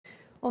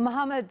Well,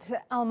 Mohamad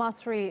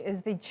Elmasry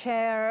is the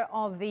chair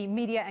of the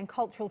Media and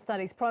Cultural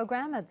Studies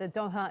program at the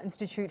Doha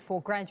Institute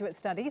for Graduate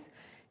Studies.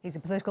 He's a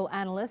political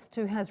analyst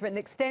who has written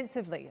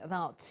extensively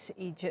about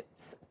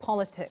Egypt's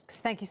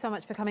politics. Thank you so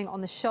much for coming on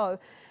the show.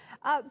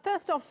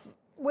 First off,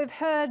 we've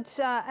heard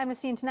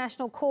Amnesty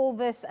International call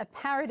this a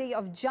parody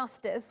of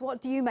justice.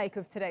 What do you make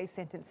of today's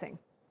sentencing?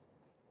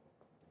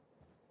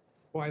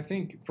 Well, I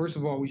think, first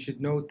of all, we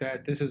should note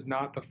that this is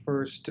not the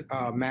first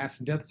mass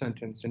death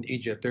sentence in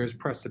Egypt. There is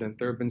precedent.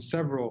 There have been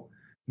several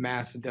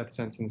mass death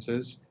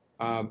sentences.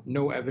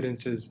 No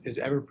evidence is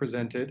ever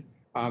presented.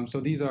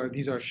 So these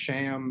are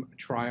sham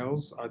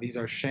trials. These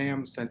are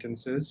sham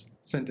sentences.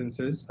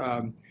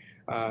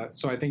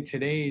 So I think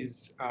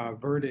today's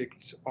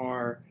verdicts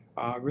are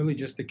really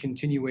just the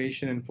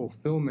continuation and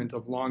fulfillment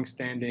of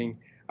longstanding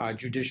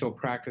judicial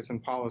practice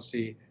and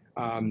policy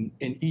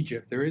in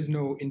Egypt. There is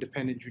no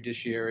independent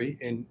judiciary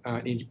in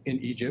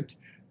Egypt.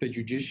 The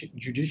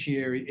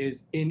judiciary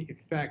is in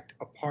effect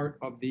a part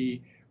of the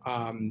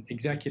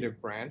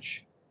executive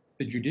branch.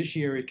 The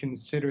judiciary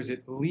considers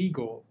it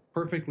legal,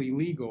 perfectly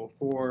legal,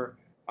 for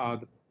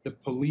the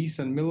police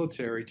and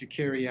military to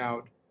carry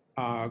out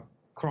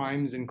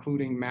crimes,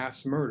 including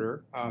mass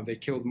murder. They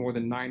killed more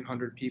than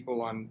 900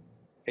 people on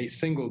a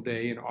single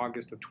day in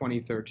August of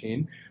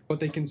 2013, but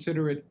they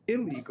consider it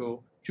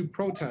illegal to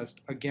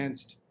protest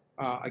against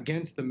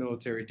the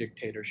military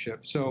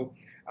dictatorship. So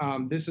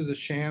this is a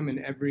sham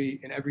in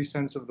every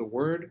sense of the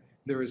word.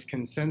 There is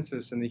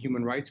consensus in the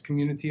human rights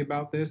community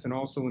about this, and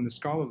also in the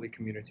scholarly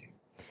community.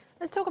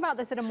 Let's talk about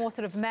this at a more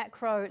sort of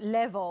macro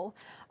level.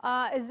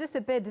 Is this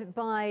a bid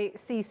by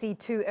Sisi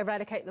to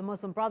eradicate the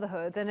Muslim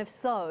Brotherhood? And if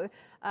so,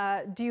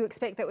 do you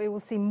expect that we will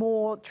see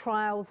more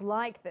trials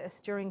like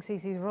this during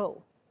Sisi's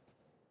rule?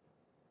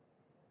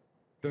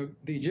 The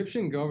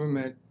Egyptian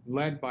government,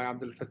 led by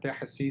Abdel Fattah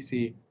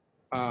al-Sisi,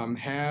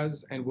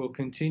 has and will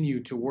continue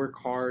to work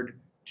hard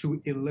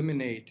to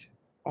eliminate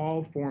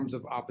all forms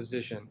of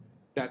opposition.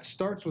 That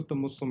starts with the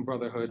Muslim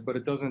Brotherhood, but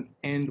it doesn't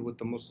end with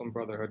the Muslim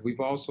Brotherhood.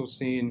 We've also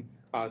seen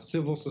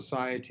civil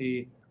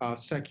society,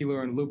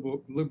 secular and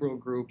liberal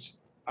groups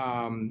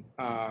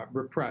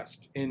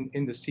repressed in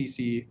the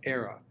Sisi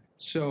era.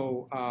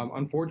 So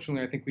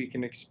unfortunately, I think we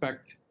can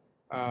expect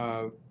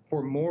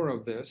for more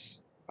of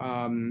this.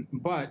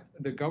 But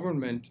the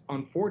government,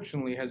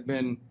 unfortunately, has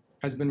been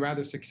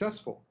rather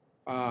successful.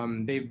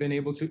 They've been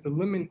able to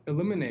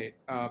eliminate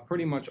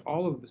pretty much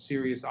all of the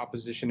serious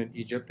opposition in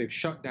Egypt. They've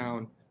shut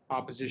down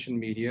opposition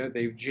media.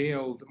 They've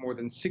jailed more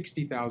than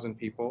 60,000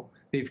 people.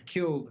 They've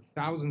killed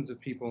thousands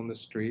of people in the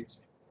streets.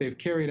 They've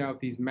carried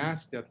out these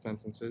mass death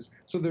sentences.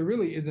 So there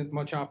really isn't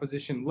much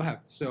opposition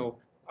left. So,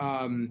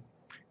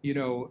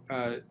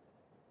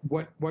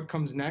 what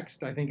comes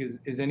next, I think,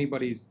 is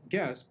anybody's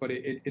guess. But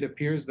it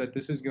appears that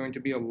this is going to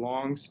be a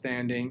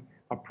long-standing,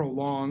 a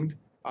prolonged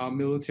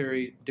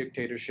military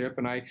dictatorship,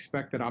 and I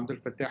expect that Abdel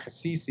Fattah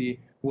al-Sisi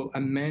will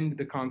amend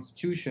the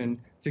constitution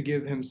to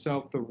give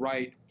himself the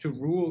right to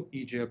rule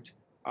Egypt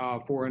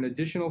for an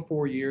additional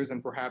 4 years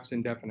and perhaps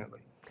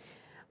indefinitely.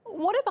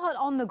 What about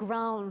on the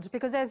ground?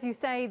 Because as you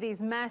say, these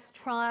mass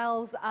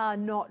trials are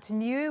not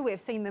new.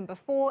 We've seen them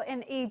before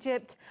in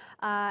Egypt.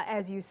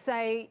 As you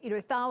say,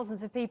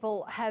 thousands of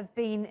people have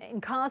been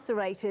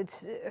incarcerated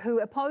who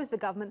oppose the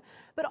government.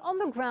 But on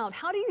the ground,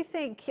 how do you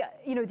think,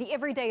 the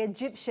everyday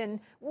Egyptian,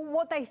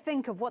 what they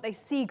think of what they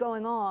see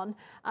going on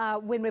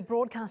when we're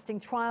broadcasting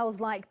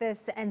trials like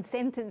this and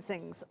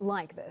sentencings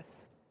like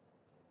this?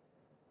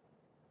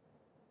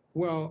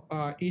 Well,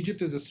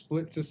 Egypt is a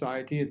split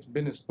society. It's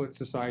been a split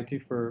society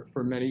for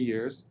many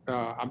years.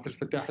 Abdel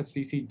Fattah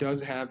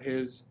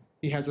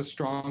al-Sisi has a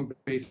strong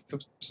base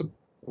of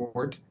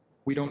support.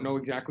 We don't know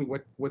exactly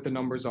what the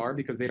numbers are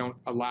because they don't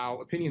allow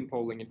opinion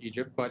polling in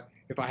Egypt. But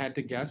if I had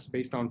to guess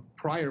based on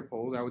prior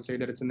polls, I would say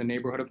that it's in the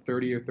neighborhood of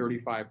 30 or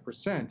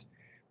 35%.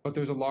 But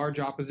there's a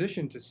large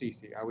opposition to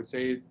Sisi. I would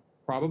say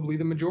probably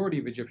the majority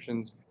of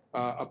Egyptians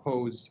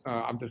oppose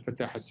Abdel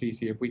Fattah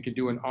al-Sisi if we could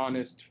do an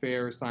honest,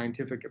 fair,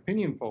 scientific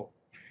opinion poll.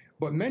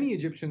 But many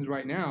Egyptians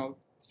right now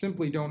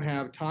simply don't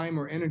have time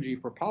or energy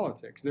for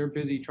politics. They're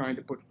busy trying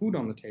to put food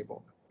on the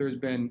table. There's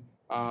been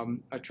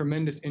a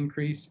tremendous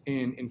increase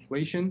in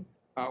inflation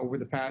over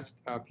the past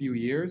few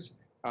years.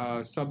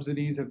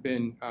 Subsidies have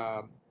been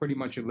pretty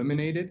much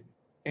eliminated.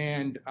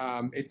 And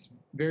it's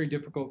very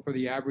difficult for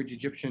the average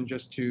Egyptian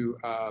just to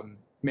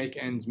make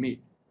ends meet.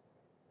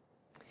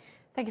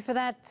 Thank you for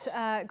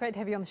that. Great to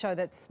have you on the show.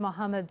 That's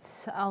Mohamad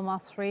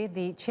Elmasry,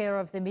 the chair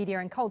of the Media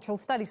and Cultural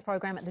Studies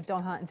program at the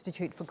Doha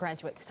Institute for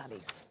Graduate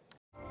Studies.